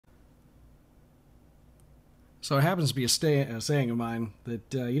So it happens to be a saying of mine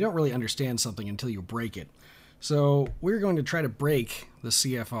that you don't really understand something until you break it. So we're going to try to break the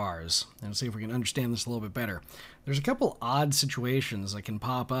CFRs and see if we can understand this a little bit better. There's a couple odd situations that can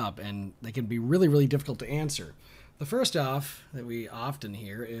pop up, and they can be really, really difficult to answer. The first off that we often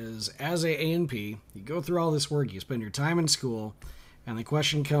hear is, as a A&P, you go through all this work, you spend your time in school, and the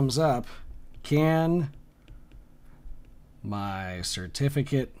question comes up, can my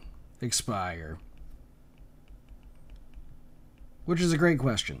certificate expire? Which is a great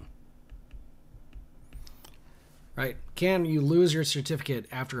question. Right? Can you lose your certificate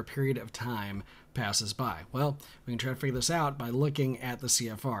after a period of time passes by? Well, we can try to figure this out by looking at the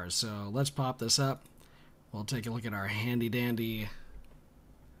CFRs. So let's pop this up. We'll take a look at our handy-dandy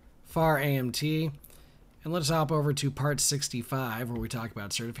FAR AMT. And let's hop over to Part 65, where we talk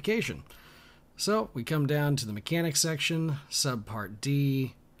about certification. So we come down to the mechanics section, Subpart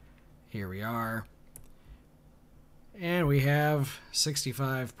D. Here we are. And we have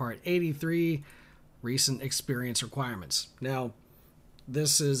 65, Part 83, recent experience requirements. Now,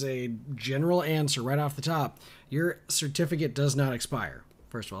 this is a general answer right off the top. Your certificate does not expire.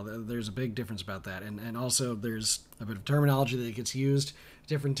 First of all, there's a big difference about that. And also, there's a bit of terminology that gets used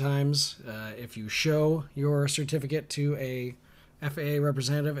different times. If you show your certificate to a FAA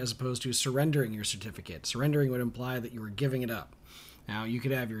representative as opposed to surrendering your certificate. Surrendering would imply that you were giving it up. Now, you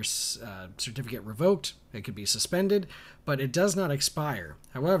could have your certificate revoked, it could be suspended, but it does not expire.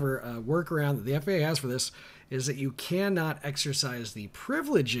 However, a workaround that the FAA has for this is that you cannot exercise the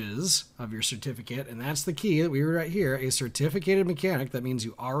privileges of your certificate, and that's the key that we were right here. A certificated mechanic, that means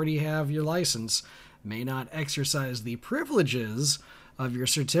you already have your license, may not exercise the privileges of your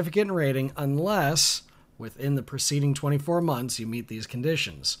certificate and rating unless, within the preceding 24 months, you meet these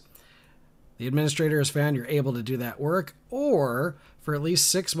conditions. The administrator has found you're able to do that work, or for at least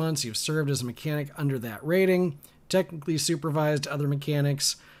 6 months you've served as a mechanic under that rating, technically supervised other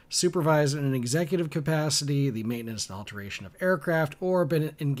mechanics, supervised in an executive capacity, the maintenance and alteration of aircraft, or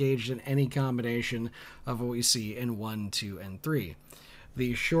been engaged in any combination of what we see in 1, 2, and 3.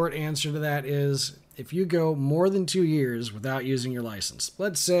 The short answer to that is, if you go more than 2 years without using your license,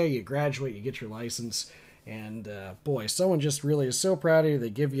 let's say you graduate, you get your license, and boy, someone just really is so proud of you,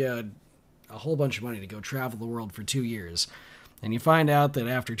 they give you a whole bunch of money to go travel the world for 2 years. And you find out that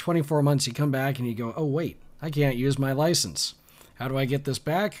after 24 months you come back and you go, oh wait, I can't use my license. How do I get this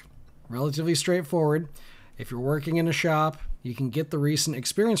back? Relatively straightforward. If you're working in a shop, you can get the recent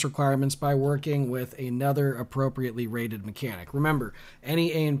experience requirements by working with another appropriately rated mechanic. Remember,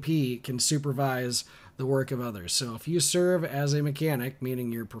 any A&P can supervise the work of others. So if you serve as a mechanic,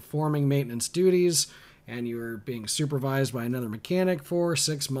 meaning you're performing maintenance duties and you're being supervised by another mechanic for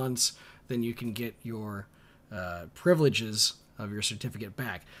 6 months, then you can get your privileges of your certificate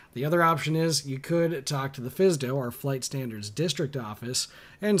back. The other option is you could talk to the FSDO, our Flight Standards District Office,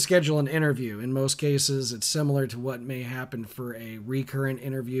 and schedule an interview. In most cases, it's similar to what may happen for a recurrent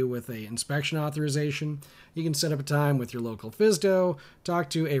interview with an inspection authorization. You can set up a time with your local FSDO, talk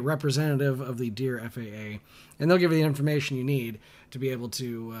to a representative of the dear FAA, and they'll give you the information you need to be able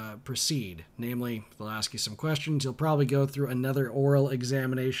to proceed. Namely, they'll ask you some questions, you'll probably go through another oral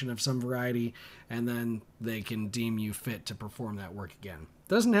examination of some variety, and then they can deem you fit to perform that work again.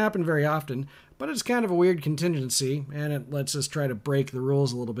 Doesn't happen very often, but it's kind of a weird contingency, and it lets us try to break the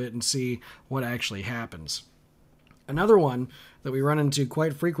rules a little bit and see what actually happens. Another one that we run into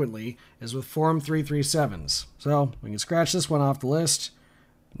quite frequently is with Form 337s. So we can scratch this one off the list.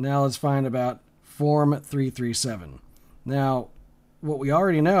 Now let's find about Form 337. Now, what we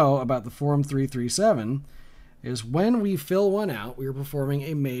already know about the Form 337 is when we fill one out, we are performing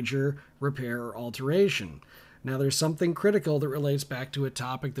a major repair or alteration. Now, there's something critical that relates back to a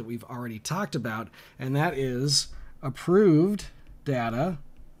topic that we've already talked about, and that is approved data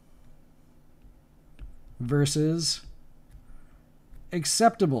versus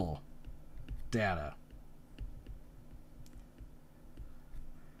acceptable data.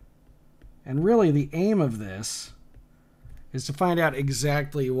 And really, the aim of this is to find out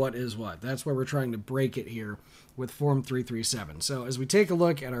exactly what is what. That's why we're trying to break it here with Form 337. So as we take a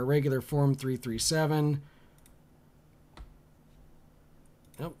look at our regular Form 337,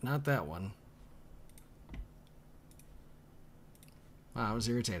 nope, not that one. Wow, that was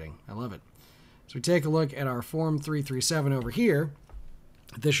irritating. I love it. So we take a look at our Form 337 over here.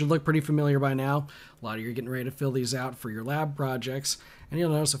 This should look pretty familiar by now. A lot of you are getting ready to fill these out for your lab projects, and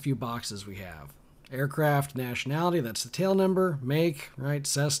you'll notice a few boxes we have. Aircraft nationality, that's the tail number, make, right,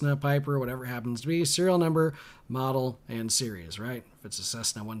 Cessna, Piper, whatever it happens to be, serial number, model, and series, right? If it's a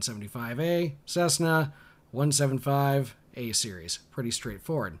Cessna 175A, Cessna 175A series. Pretty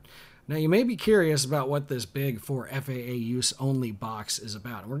straightforward. Now, you may be curious about what this big for FAA use only box is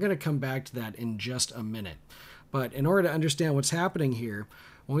about, and we're going to come back to that in just a minute. But in order to understand what's happening here,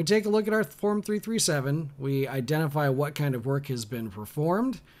 when we take a look at our Form 337, we identify what kind of work has been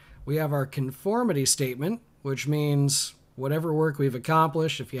performed. We have our conformity statement, which means whatever work we've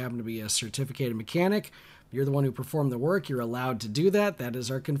accomplished. If you happen to be a certificated mechanic, you're the one who performed the work, you're allowed to do that. That is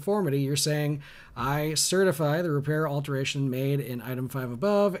our conformity. You're saying, I certify the repair alteration made in item 5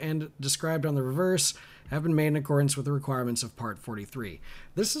 above and described on the reverse have been made in accordance with the requirements of Part 43.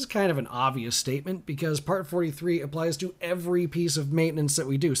 This is kind of an obvious statement because Part 43 applies to every piece of maintenance that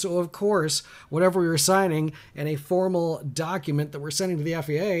we do. So, of course, whatever we're signing in a formal document that we're sending to the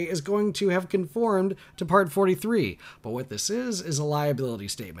FAA is going to have conformed to Part 43. But what this is a liability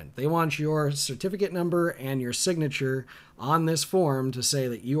statement. They want your certificate number and your signature on this form to say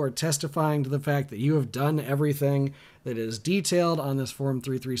that you are testifying to the fact that you have done everything that is detailed on this Form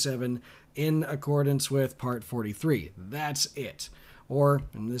 337 in accordance with Part 43. That's it. Or,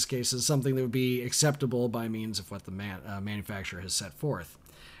 in this case, is something that would be acceptable by means of what the manufacturer has set forth.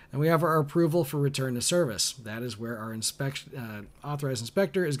 And we have our approval for return to service. That is where our authorized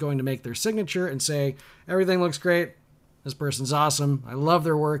inspector is going to make their signature and say, everything looks great, this person's awesome, I love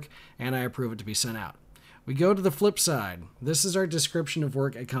their work, and I approve it to be sent out. We go to the flip side. This is our description of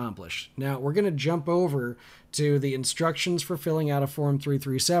work accomplished. Now, we're going to jump over to the instructions for filling out a Form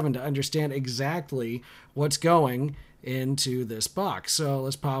 337 to understand exactly what's going into this box. So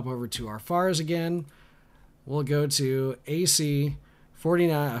let's pop over to our FARs again. We'll go to AC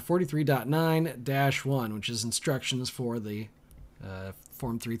 43.9-1, which is instructions for the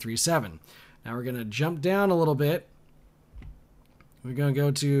Form 337. Now we're going to jump down a little bit. We're going to go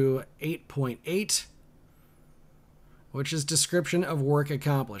to 8.8. which is description of work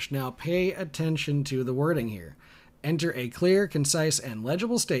accomplished. Now pay attention to the wording here. Enter a clear, concise, and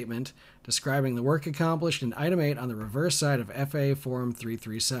legible statement describing the work accomplished in Item 8 on the reverse side of FAA Form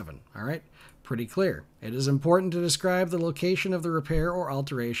 337. All right? Pretty clear. It is important to describe the location of the repair or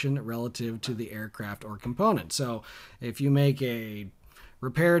alteration relative to the aircraft or component. So if you make a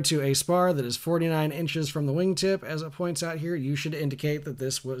repair to a spar that is 49 inches from the wingtip, as it points out here, you should indicate that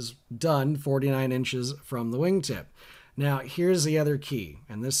this was done 49 inches from the wingtip. Now, here's the other key,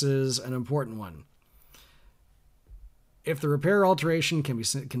 and this is an important one. If the repair or alteration can be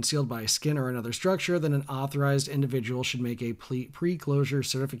concealed by skin or another structure, then an authorized individual should make a pre-closure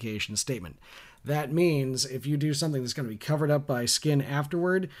certification statement. That means if you do something that's going to be covered up by skin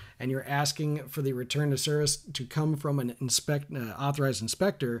afterward, and you're asking for the return to service to come from an authorized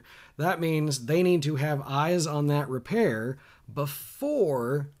inspector, that means they need to have eyes on that repair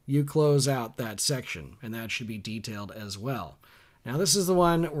before you close out that section, and that should be detailed as well. Now, this is the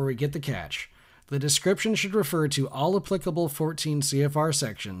one where we get the catch. The description should refer to all applicable 14 CFR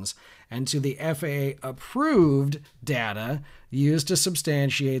sections and to the FAA-approved data used to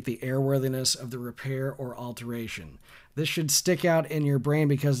substantiate the airworthiness of the repair or alteration. This should stick out in your brain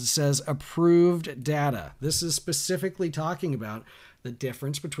because it says approved data. This is specifically talking about the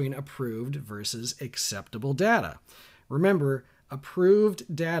difference between approved versus acceptable data. Remember,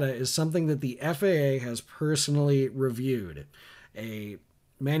 approved data is something that the FAA has personally reviewed. A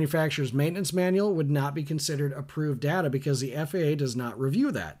manufacturer's maintenance manual would not be considered approved data because the FAA does not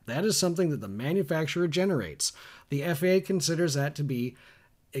review that. That is something that the manufacturer generates. The FAA considers that to be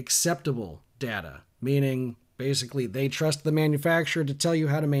acceptable data, meaning basically they trust the manufacturer to tell you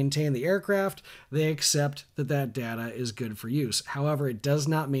how to maintain the aircraft. They accept that that data is good for use. However, it does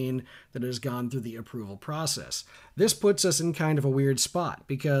not mean that it has gone through the approval process. This puts us in kind of a weird spot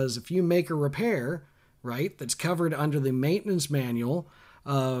because if you make a repair, right, that's covered under the maintenance manual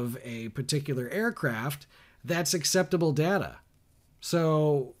of a particular aircraft, that's acceptable data.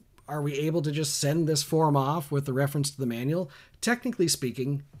 So are we able to just send this form off with the reference to the manual? Technically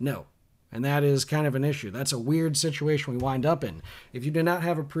speaking, no. And that is kind of an issue. That's a weird situation we wind up in. If you do not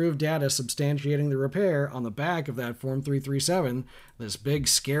have approved data substantiating the repair on the back of that Form 337, this big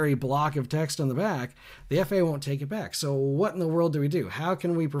scary block of text on the back, the FAA won't take it back. So what in the world do we do? How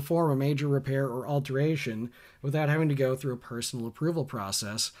can we perform a major repair or alteration without having to go through a personal approval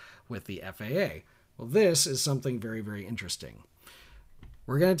process with the FAA? Well, this is something very, very interesting.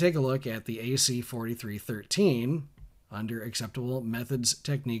 We're going to take a look at the AC 4313 under acceptable methods,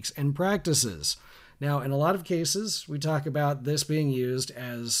 techniques, and practices. Now, in a lot of cases, we talk about this being used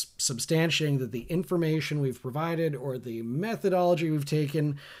as substantiating that the information we've provided or the methodology we've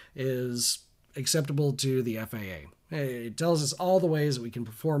taken is acceptable to the FAA. It tells us all the ways that we can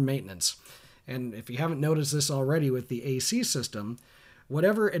perform maintenance. And if you haven't noticed this already with the AC system,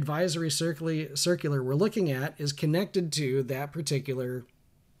 whatever advisory circular we're looking at is connected to that particular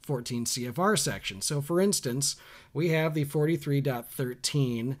 14 CFR section. So for instance, we have the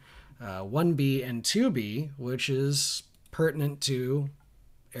 43.13 1B and 2B, which is pertinent to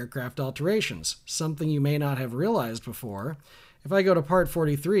aircraft alterations, something you may not have realized before. If I go to Part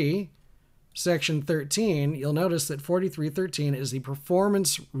 43, Section 13, you'll notice that 43.13 is the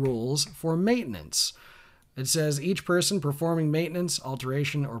performance rules for maintenance. It says each person performing maintenance,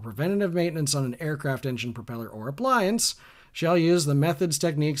 alteration, or preventative maintenance on an aircraft engine, propeller, or appliance shall use the methods,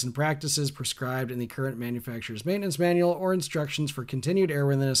 techniques, and practices prescribed in the current manufacturer's maintenance manual or instructions for continued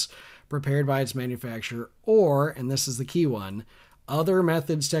airworthiness prepared by its manufacturer, or, and this is the key one, other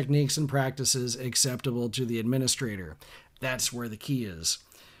methods, techniques, and practices acceptable to the administrator. That's where the key is.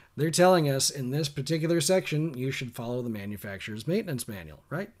 They're telling us in this particular section, you should follow the manufacturer's maintenance manual,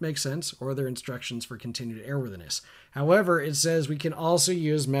 right? Makes sense, or their instructions for continued airworthiness. However, it says we can also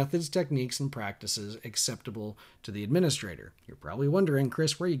use methods, techniques, and practices acceptable to the administrator. You're probably wondering,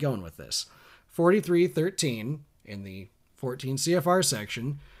 Chris, where are you going with this? 43.13 in the 14 CFR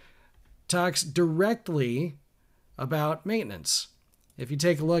section talks directly about maintenance. If you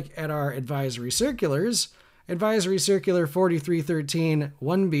take a look at our advisory circulars, Advisory Circular 4313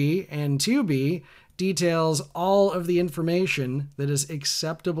 1B and 2B details all of the information that is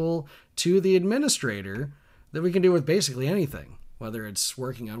acceptable to the administrator that we can do with basically anything, whether it's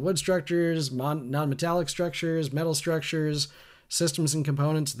working on wood structures, non-metallic structures, metal structures, systems and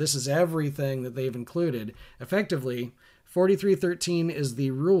components. This is everything that they've included. Effectively, 4313 is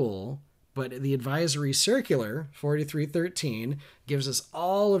the rule, but the Advisory Circular 4313 gives us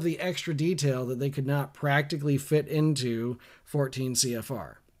all of the extra detail that they could not practically fit into 14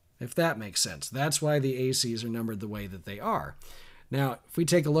 CFR, if that makes sense. That's why the ACs are numbered the way that they are. Now, if we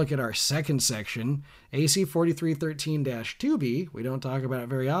take a look at our second section, AC 4313-2B, we don't talk about it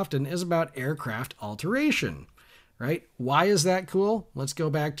very often, is about aircraft alteration, right? Why is that cool? Let's go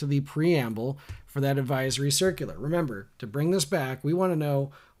back to the preamble for that advisory circular. Remember, to bring this back, we want to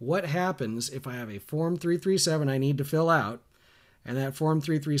know what happens if I have a Form 337 I need to fill out, and that Form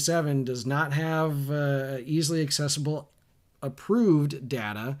 337 does not have easily accessible approved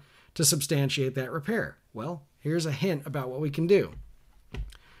data to substantiate that repair. Well, here's a hint about what we can do.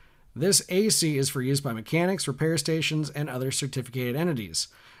 This AC is for use by mechanics, repair stations, and other certificated entities.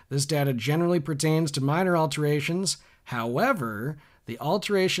 This data generally pertains to minor alterations. However, the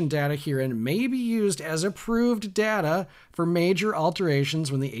alteration data herein may be used as approved data for major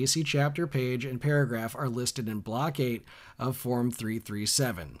alterations when the AC chapter, page, and paragraph are listed in Block 8 of Form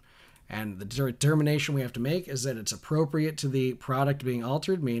 337. And the determination we have to make is that it's appropriate to the product being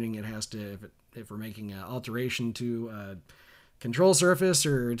altered, meaning it has to, if we're making an alteration to a control surface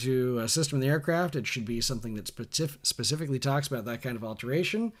or to a system in the aircraft, it should be something that specifically talks about that kind of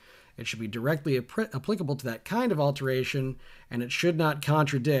alteration. It should be directly applicable to that kind of alteration, and it should not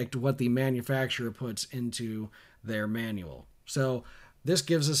contradict what the manufacturer puts into their manual. So this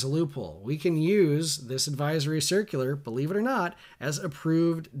gives us a loophole. We can use this advisory circular, believe it or not, as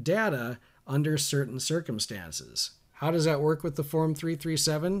approved data under certain circumstances. How does that work with the Form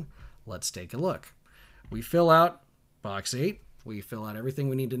 337? Let's take a look. We fill out Box 8. We fill out everything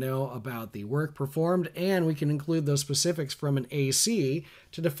we need to know about the work performed, and we can include those specifics from an AC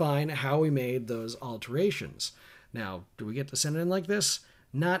to define how we made those alterations. Now, do we get to send it in like this?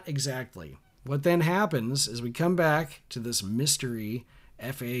 Not exactly. What then happens is we come back to this mystery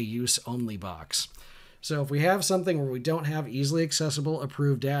FAA use only box. So if we have something where we don't have easily accessible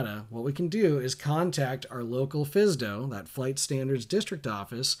approved data, what we can do is contact our local FSDO, that Flight Standards District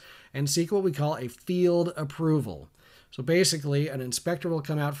Office, and seek what we call a field approval. So basically, an inspector will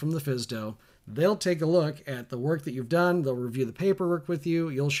come out from the FSDO. They'll take a look at the work that you've done. They'll review the paperwork with you.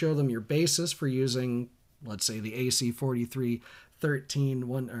 You'll show them your basis for using, let's say, the AC 4313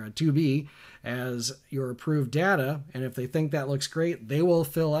 2B as your approved data. And if they think that looks great, they will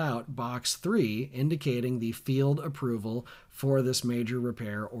fill out Box 3, indicating the field approval for this major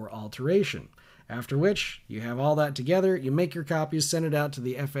repair or alteration. After which, you have all that together, you make your copies, send it out to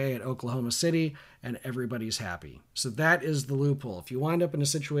the FAA at Oklahoma City, and everybody's happy. So that is the loophole. If you wind up in a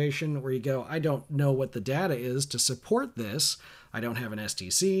situation where you go, I don't know what the data is to support this, I don't have an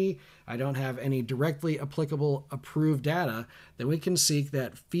STC, I don't have any directly applicable approved data, then we can seek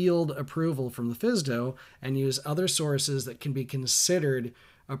that field approval from the FSDO and use other sources that can be considered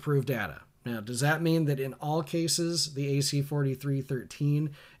approved data. Now, does that mean that in all cases the AC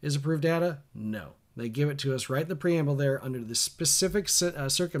 4313 is approved data? No. They give it to us right in the preamble there under the specific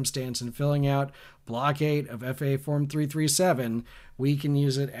circumstance in filling out Block 8 of FAA Form 337. We can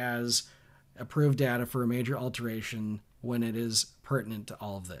use it as approved data for a major alteration when it is pertinent to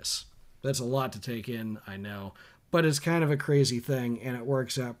all of this. That's a lot to take in, I know, but it's kind of a crazy thing, and it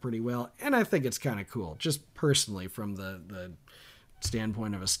works out pretty well. And I think it's kind of cool, just personally from the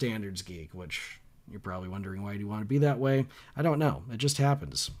standpoint of a standards geek, which you're probably wondering, why do you want to be that way? I don't know. It just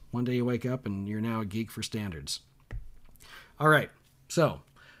happens. One day you wake up and you're now a geek for standards. All right, so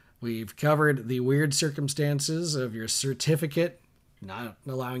we've covered the weird circumstances of your certificate not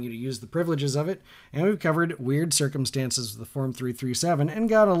allowing you to use the privileges of it, and we've covered weird circumstances with the Form 337 and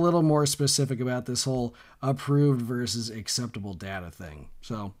got a little more specific about this whole approved versus acceptable data thing.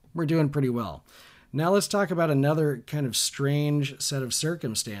 So we're doing pretty well. Now let's talk about another kind of strange set of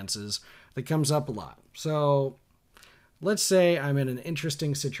circumstances that comes up a lot. So let's say I'm in an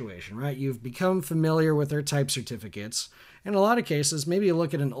interesting situation, right? You've become familiar with our type certificates. In a lot of cases, maybe you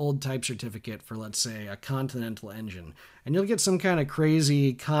look at an old type certificate for, let's say, a Continental engine, and you'll get some kind of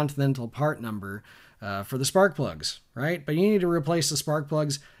crazy Continental part number for the spark plugs, right? But you need to replace the spark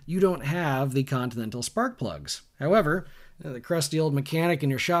plugs. You don't have the Continental spark plugs. However, the crusty old mechanic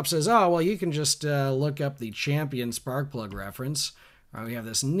in your shop says, oh, well, you can just look up the Champion spark plug reference. Right, we have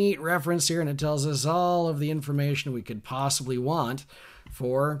this neat reference here, and it tells us all of the information we could possibly want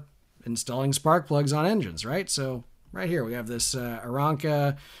for installing spark plugs on engines, right? So right here, we have this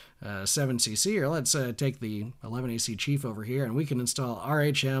Aranca 7cc, or let's take the 11AC Chief over here, and we can install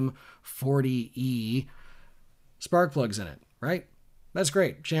RHM 40E spark plugs in it, right? That's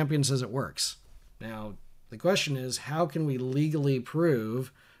great. Champion says it works. Now, the question is, how can we legally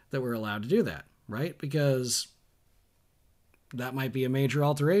prove that we're allowed to do that, right? Because that might be a major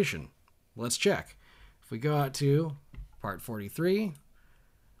alteration. Let's check. If we go out to Part 43,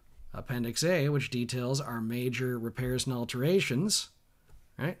 Appendix A, which details our major repairs and alterations,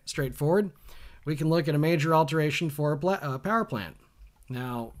 right? Straightforward. We can look at a major alteration for a power plant.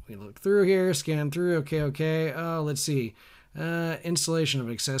 Now, we look through here, scan through, okay. Oh, let's see. Installation of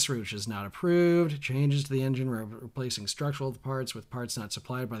accessory which is not approved. Changes to the engine, replacing structural parts with parts not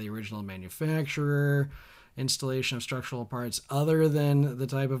supplied by the original manufacturer. Installation of structural parts other than the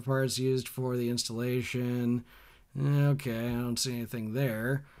type of parts used for the installation. Okay, I don't see anything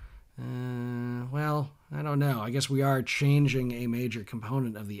there. Well, I don't know. I guess we are changing a major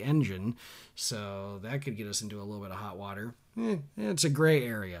component of the engine, so that could get us into a little bit of hot water. It's a gray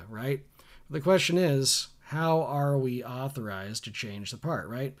area, right? The question is, how are we authorized to change the part,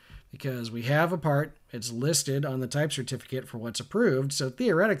 right? Because we have a part, it's listed on the type certificate for what's approved, so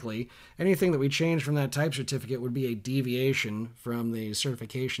theoretically, anything that we change from that type certificate would be a deviation from the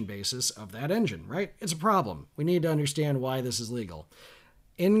certification basis of that engine, right? It's a problem. We need to understand why this is legal.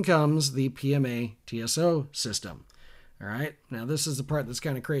 In comes the PMA TSO system, all right? Now, this is the part that's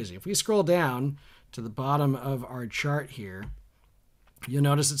kind of crazy. If we scroll down to the bottom of our chart here, you'll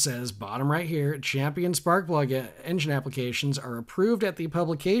notice it says, bottom right here, Champion spark plug engine applications are approved at the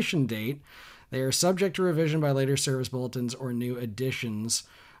publication date. They are subject to revision by later service bulletins or new editions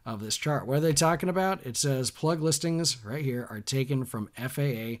of this chart. What are they talking about? It says plug listings right here are taken from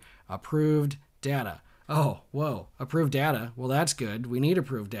FAA approved data. Oh, whoa, approved data. Well, that's good. We need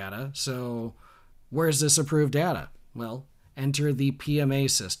approved data. So where's this approved data? Well, enter the PMA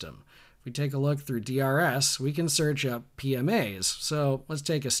system. If we take a look through DRS, we can search up PMAs. So let's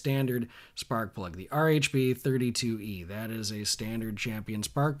take a standard spark plug, the RHB32E. That is a standard Champion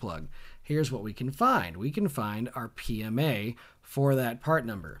spark plug. Here's what we can find. We can find our PMA for that part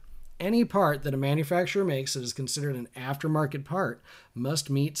number. Any part that a manufacturer makes that is considered an aftermarket part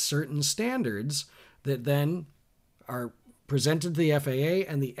must meet certain standards that then are presented to the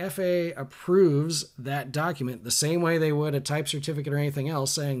FAA, and the FAA approves that document the same way they would a type certificate or anything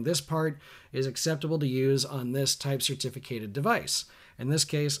else, saying this part is acceptable to use on this type certificated device. In this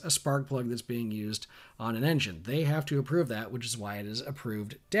case, a spark plug that's being used on an engine. They have to approve that, which is why it is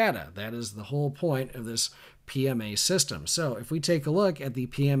approved data. That is the whole point of this PMA system. So if we take a look at the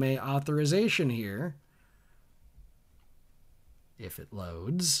PMA authorization here, if it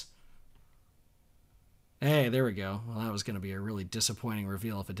loads, hey, there we go. Well, that was going to be a really disappointing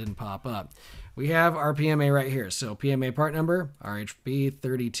reveal if it didn't pop up. We have our PMA right here. So PMA part number,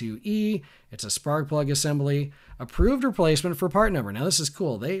 RHB32E. It's a spark plug assembly. Approved replacement for part number. Now, this is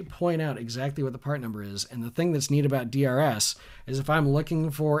cool. They point out exactly what the part number is. And the thing that's neat about DRS is if I'm looking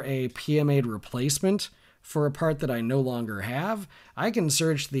for a PMA replacement for a part that I no longer have, I can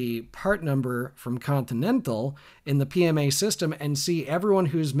search the part number from Continental in the PMA system and see everyone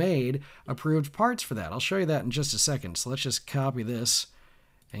who's made approved parts for that. I'll show you that in just a second. So let's just copy this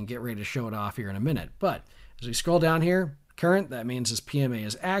and get ready to show it off here in a minute. But as we scroll down here, current, that means this PMA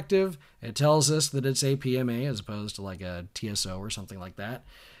is active. It tells us that it's a PMA as opposed to like a TSO or something like that.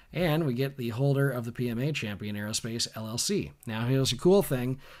 And we get the holder of the PMA Champion Aerospace LLC. Now, here's a cool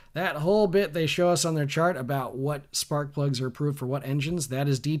thing. That whole bit they show us on their chart about what spark plugs are approved for what engines, that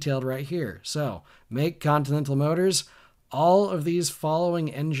is detailed right here. So, make Continental Motors. All of these following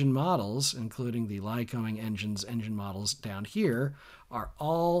engine models, including the Lycoming engine models down here, are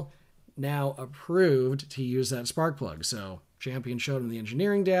all now approved to use that spark plug. So Champion showed them the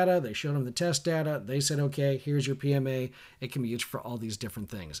engineering data, they showed them the test data, they said, okay, here's your PMA. It can be used for all these different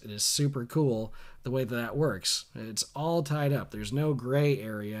things. It is super cool the way that works. It's all tied up. There's no gray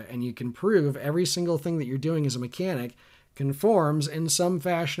area, and you can prove every single thing that you're doing as a mechanic conforms in some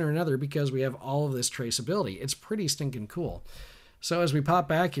fashion or another because we have all of this traceability. It's pretty stinking cool. So as we pop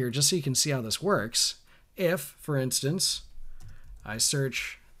back here, just so you can see how this works, if, for instance, I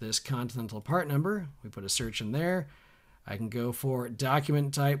search this Continental part number, we put a search in there, I can go for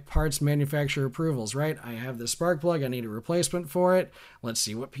document type parts manufacturer approvals, right? I have this spark plug, I need a replacement for it. Let's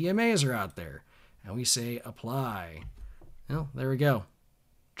see what PMAs are out there. And we say apply. Well, there we go.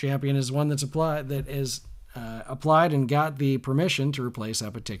 Champion is one that's applied, applied and got the permission to replace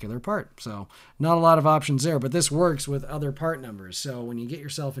that particular part. So not a lot of options there, but this works with other part numbers. So when you get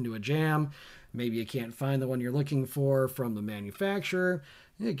yourself into a jam, maybe you can't find the one you're looking for from the manufacturer,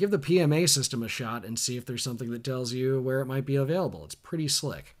 give the PMA system a shot and see if there's something that tells you where it might be available. It's pretty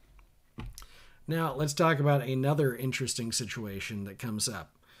slick. Now let's talk about another interesting situation that comes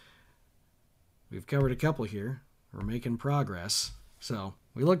up. We've covered a couple here. We're making progress. So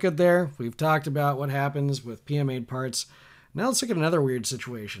we look good there. We've talked about what happens with PMA parts. Now let's look at another weird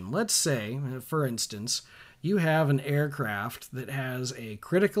situation. Let's say, for instance, you have an aircraft that has a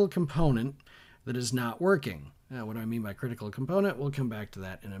critical component that is not working. Now, what do I mean by critical component? We'll come back to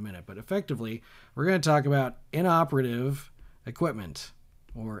that in a minute. But effectively, we're going to talk about inoperative equipment,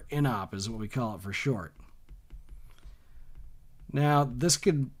 or INOP is what we call it for short. Now, this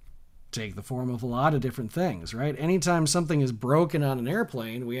could take the form of a lot of different things, right? Anytime something is broken on an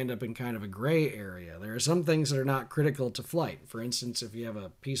airplane, we end up in kind of a gray area. There are some things that are not critical to flight. For instance, if you have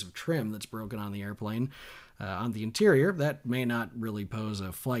a piece of trim that's broken on the airplane, on the interior, that may not really pose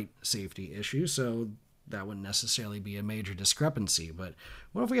a flight safety issue, so that wouldn't necessarily be a major discrepancy. But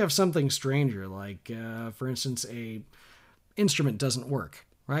what if we have something stranger, like, for instance, a instrument doesn't work,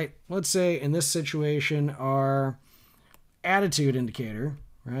 right? Let's say in this situation, our attitude indicator,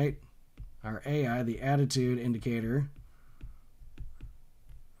 right? Our AI, the attitude indicator,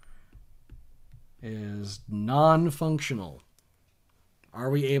 is non-functional. Are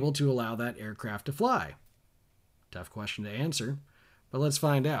we able to allow that aircraft to fly? Tough question to answer, but let's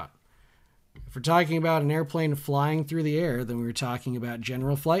find out. If we're talking about an airplane flying through the air, then we're talking about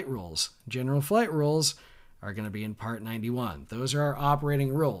general flight rules. General flight rules are going to be in Part 91. Those are our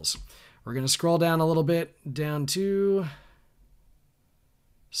operating rules. We're going to scroll down a little bit, down to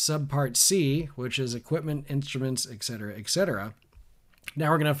Subpart C, which is equipment, instruments, etc., etc. Now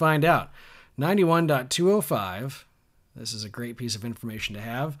we're going to find out. 91.205, this is a great piece of information to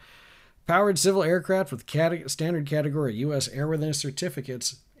have. Powered civil aircraft with standard category U.S. airworthiness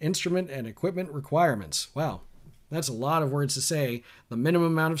certificates, instrument and equipment requirements. Wow, that's a lot of words to say, the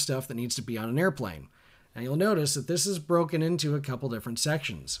minimum amount of stuff that needs to be on an airplane. Now you'll notice that this is broken into a couple different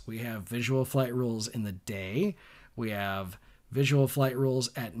sections. We have visual flight rules in the day, we have visual flight rules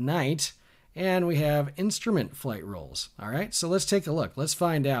at night, and we have instrument flight rules. All right, so let's take a look. Let's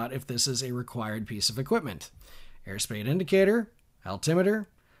find out if this is a required piece of equipment. Airspeed indicator, altimeter,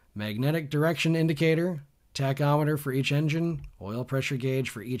 magnetic direction indicator, tachometer for each engine, oil pressure gauge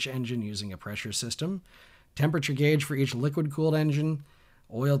for each engine using a pressure system, temperature gauge for each liquid-cooled engine,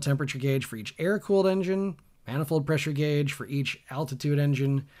 oil temperature gauge for each air-cooled engine, manifold pressure gauge for each altitude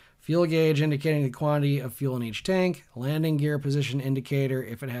engine, fuel gauge indicating the quantity of fuel in each tank, landing gear position indicator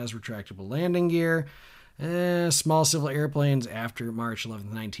if it has retractable landing gear, small civil airplanes after March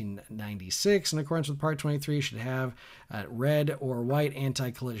 11, 1996, in accordance with Part 23, should have a red or white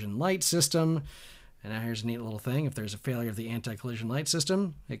anti-collision light system. And now here's a neat little thing. If there's a failure of the anti-collision light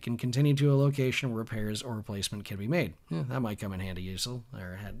system, it can continue to a location where repairs or replacement can be made. That might come in handy useful,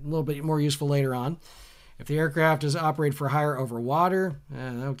 or a little bit more useful later on. If the aircraft is operated for hire over water,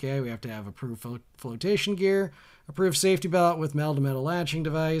 okay, we have to have approved flotation gear, approved safety belt with metal-to-metal latching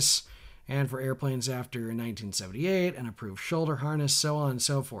device, and for airplanes after 1978, an approved shoulder harness, so on and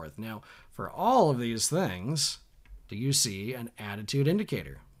so forth. Now, for all of these things, do you see an attitude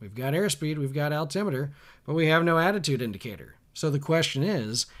indicator? We've got airspeed, we've got altimeter, but we have no attitude indicator. So the question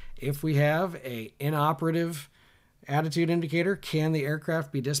is, if we have an inoperative attitude indicator, can the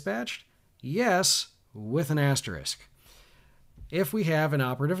aircraft be dispatched? Yes, with an asterisk. If we have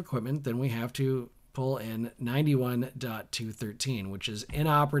inoperative equipment, then we have to pull in 91.213, which is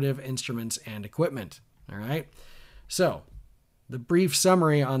inoperative instruments and equipment. All right. So the brief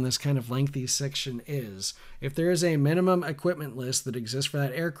summary on this kind of lengthy section is, if there is a minimum equipment list that exists for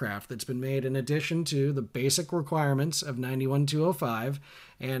that aircraft that's been made in addition to the basic requirements of 91.205,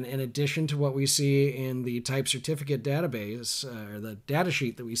 and in addition to what we see in the type certificate database, or the data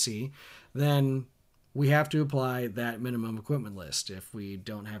sheet that we see, then we have to apply that minimum equipment list. If we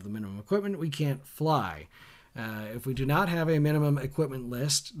don't have the minimum equipment, we can't fly. If we do not have a minimum equipment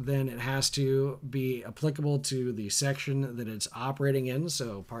list, then it has to be applicable to the section that it's operating in.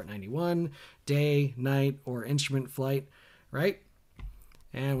 So Part 91, day, night, or instrument flight, right?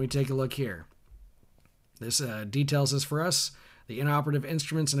 And we take a look here. This details this for us. The inoperative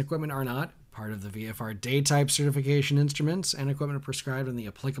instruments and equipment are not part of the VFR day type certification. Instruments and equipment are prescribed in the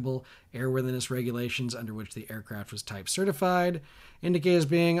applicable airworthiness regulations under which the aircraft was type certified, indicate as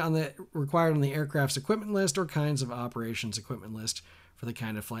being required on the aircraft's equipment list or kinds of operations equipment list for the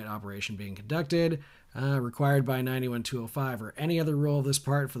kind of flight operation being conducted, required by 91.205 or any other rule of this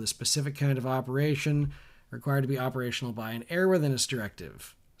part for the specific kind of operation, required to be operational by an airworthiness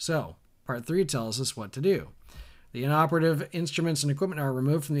directive. So, Part 3 tells us what to do. The inoperative instruments and equipment are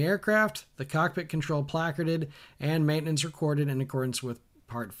removed from the aircraft, the cockpit control placarded, and maintenance recorded in accordance with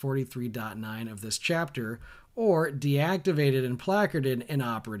Part 43.9 of this chapter, or deactivated and placarded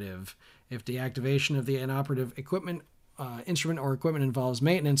inoperative. If deactivation of the inoperative equipment, instrument or equipment involves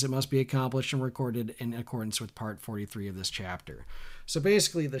maintenance, it must be accomplished and recorded in accordance with Part 43 of this chapter. So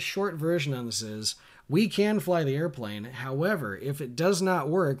basically, the short version on this is, we can fly the airplane. However, if it does not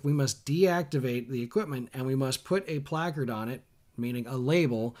work, we must deactivate the equipment and we must put a placard on it, meaning a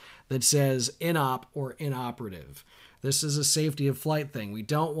label that says inop or inoperative. This is a safety of flight thing. We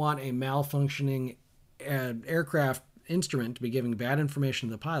don't want a malfunctioning aircraft instrument to be giving bad information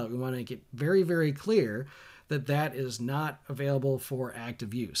to the pilot. We want to make it very, very clear that that is not available for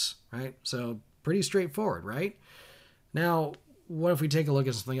active use, right? So pretty straightforward, right? Now, what if we take a look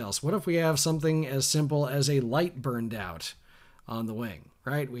at something else? What if we have something as simple as a light burned out on the wing,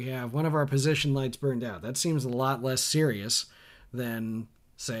 right? We have one of our position lights burned out. That seems a lot less serious than,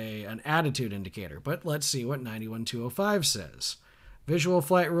 say, an attitude indicator. But let's see what 91.205 says. Visual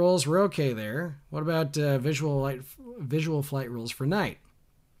flight rules, we're okay there. What about visual flight rules for night?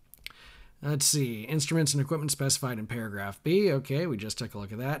 Let's see. Instruments and equipment specified in paragraph B. Okay, we just took a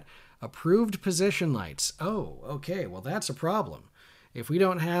look at that. Approved position lights. Oh, okay. Well, that's a problem. If we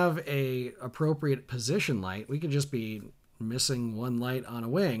don't have a appropriate position light, we could just be missing one light on a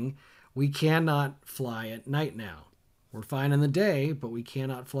wing. We cannot fly at night now. We're fine in the day, but we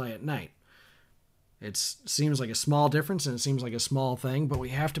cannot fly at night. It seems like a small difference and it seems like a small thing, but we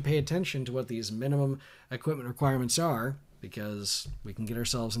have to pay attention to what these minimum equipment requirements are, because we can get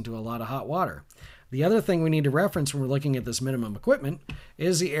ourselves into a lot of hot water. The other thing we need to reference when we're looking at this minimum equipment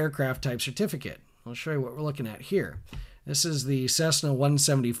is the aircraft type certificate. I'll show you what we're looking at here. This is the Cessna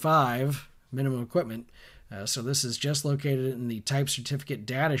 175 minimum equipment. So this is just located in the type certificate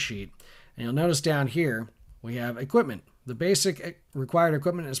data sheet. And you'll notice down here we have equipment. The basic required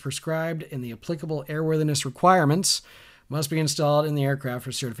equipment is prescribed in the applicable airworthiness requirements, must be installed in the aircraft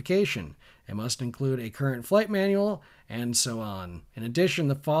for certification. It must include a current flight manual, and so on. In addition,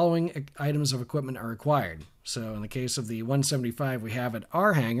 the following items of equipment are required. So in the case of the 175 we have at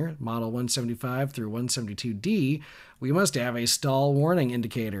our hangar, model 175 through 172D, we must have a stall warning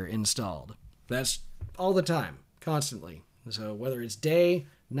indicator installed. That's all the time, constantly. So whether it's day,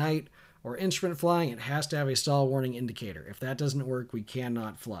 night, or instrument flying, it has to have a stall warning indicator. If that doesn't work, we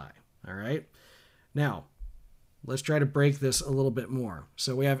cannot fly. All right? Now, let's try to break this a little bit more.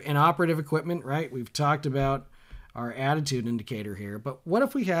 So we have inoperative equipment, right? We've talked about our attitude indicator here, but what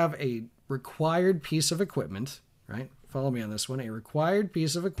if we have a required piece of equipment, right? Follow me on this one. A required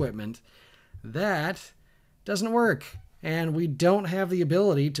piece of equipment that doesn't work, and we don't have the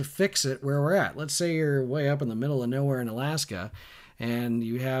ability to fix it where we're at. Let's say you're way up in the middle of nowhere in Alaska, and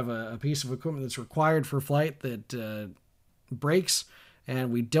you have a piece of equipment that's required for flight that breaks,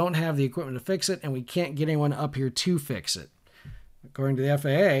 and we don't have the equipment to fix it, and we can't get anyone up here to fix it. According to the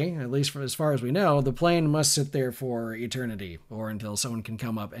FAA, at least as far as we know, the plane must sit there for eternity, or until someone can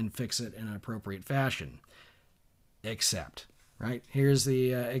come up and fix it in an appropriate fashion. Except, right? Here's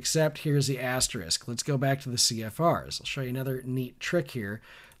the except, here's the asterisk. Let's go back to the CFRs. I'll show you another neat trick here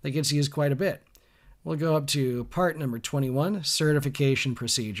that gets used quite a bit. We'll go up to part number 21, certification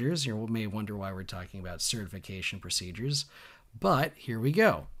procedures. You may wonder why we're talking about certification procedures, but here we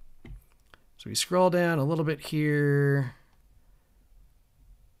go. So we scroll down a little bit here.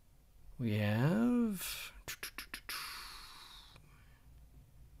 We have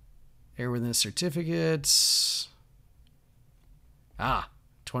Airworthiness certificates.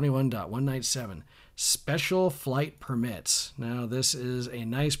 21.197. Special flight permits. Now, this is a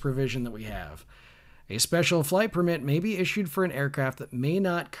nice provision that we have. A special flight permit may be issued for an aircraft that may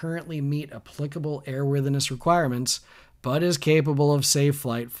not currently meet applicable airworthiness requirements, but is capable of safe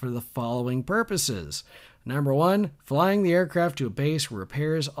flight for the following purposes. Number 1, flying the aircraft to a base where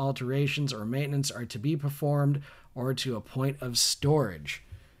repairs, alterations, or maintenance are to be performed, or to a point of storage.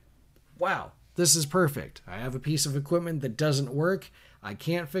 Wow, this is perfect. I have a piece of equipment that doesn't work. I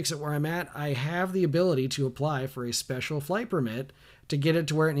can't fix it where I'm at. I have the ability to apply for a special flight permit to get it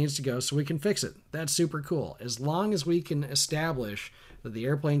to where it needs to go so we can fix it. That's super cool. As long as we can establish that the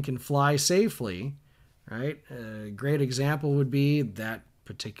airplane can fly safely, right? A great example would be that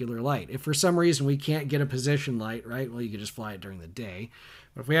particular light. If for some reason we can't get a position light, right? Well, you could just fly it during the day.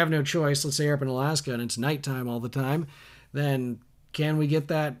 But if we have no choice, let's say you're up in Alaska and it's nighttime all the time, then can we get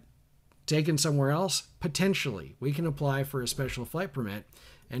that taken somewhere else? Potentially. We can apply for a special flight permit.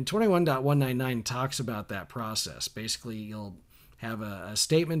 And 21.199 talks about that process. Basically, you'll have a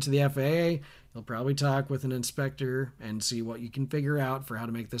statement to the FAA. You'll probably talk with an inspector and see what you can figure out for how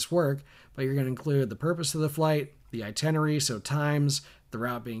to make this work. But you're going to include the purpose of the flight, the itinerary, so times, the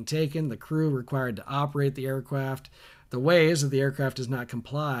route being taken, the crew required to operate the aircraft, the ways that the aircraft does not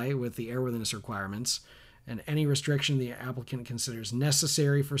comply with the airworthiness requirements, and any restriction the applicant considers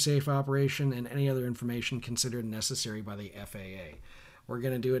necessary for safe operation, and any other information considered necessary by the FAA. We're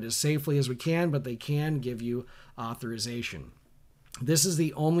going to do it as safely as we can, but they can give you authorization. This is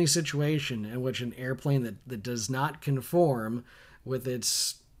the only situation in which an airplane that does not conform with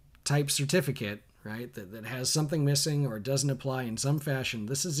its type certificate, right, that has something missing or doesn't apply in some fashion,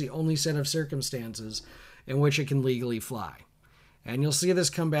 this is the only set of circumstances in which it can legally fly. And you'll see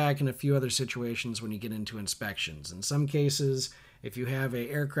this come back in a few other situations when you get into inspections. In some cases, if you have an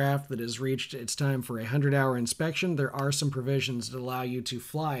aircraft that has reached its time for a 100-hour inspection, there are some provisions that allow you to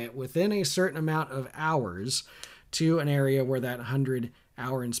fly it within a certain amount of hours to an area where that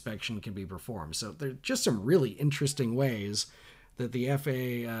 100-hour inspection can be performed. So there are just some really interesting ways that the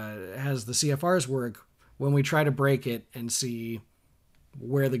FAA has the CFRs work when we try to break it and see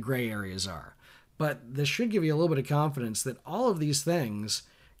where the gray areas are. But this should give you a little bit of confidence that all of these things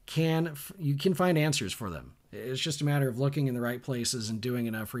you can find answers for them. It's just a matter of looking in the right places and doing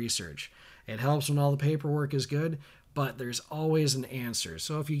enough research. It helps when all the paperwork is good, but there's always an answer.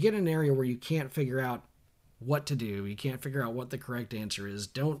 So if you get an area where you can't figure out what to do, you can't figure out what the correct answer is,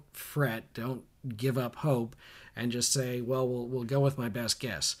 don't fret, don't give up hope, and just say, well, we'll go with my best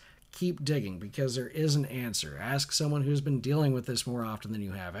guess. Keep digging, because there is an answer. Ask someone who's been dealing with this more often than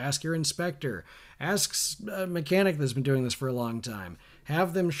you have. Ask your inspector. Ask a mechanic that's been doing this for a long time.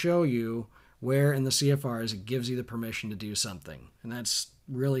 Have them show you where in the CFRs it gives you the permission to do something. And that's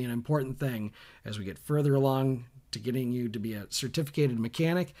really an important thing as we get further along to getting you to be a certificated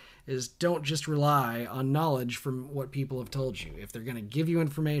mechanic, is don't just rely on knowledge from what people have told you. If they're going to give you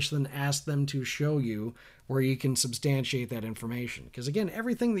information, then ask them to show you where you can substantiate that information. Because again,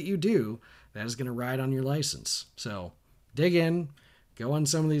 everything that you do, that is going to ride on your license. So dig in, go on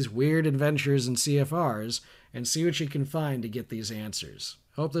some of these weird adventures in CFRs, and see what you can find to get these answers.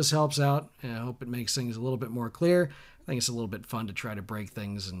 Hope this helps out, and I hope it makes things a little bit more clear. I think it's a little bit fun to try to break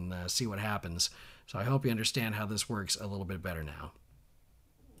things and see what happens. So I hope you understand how this works a little bit better now.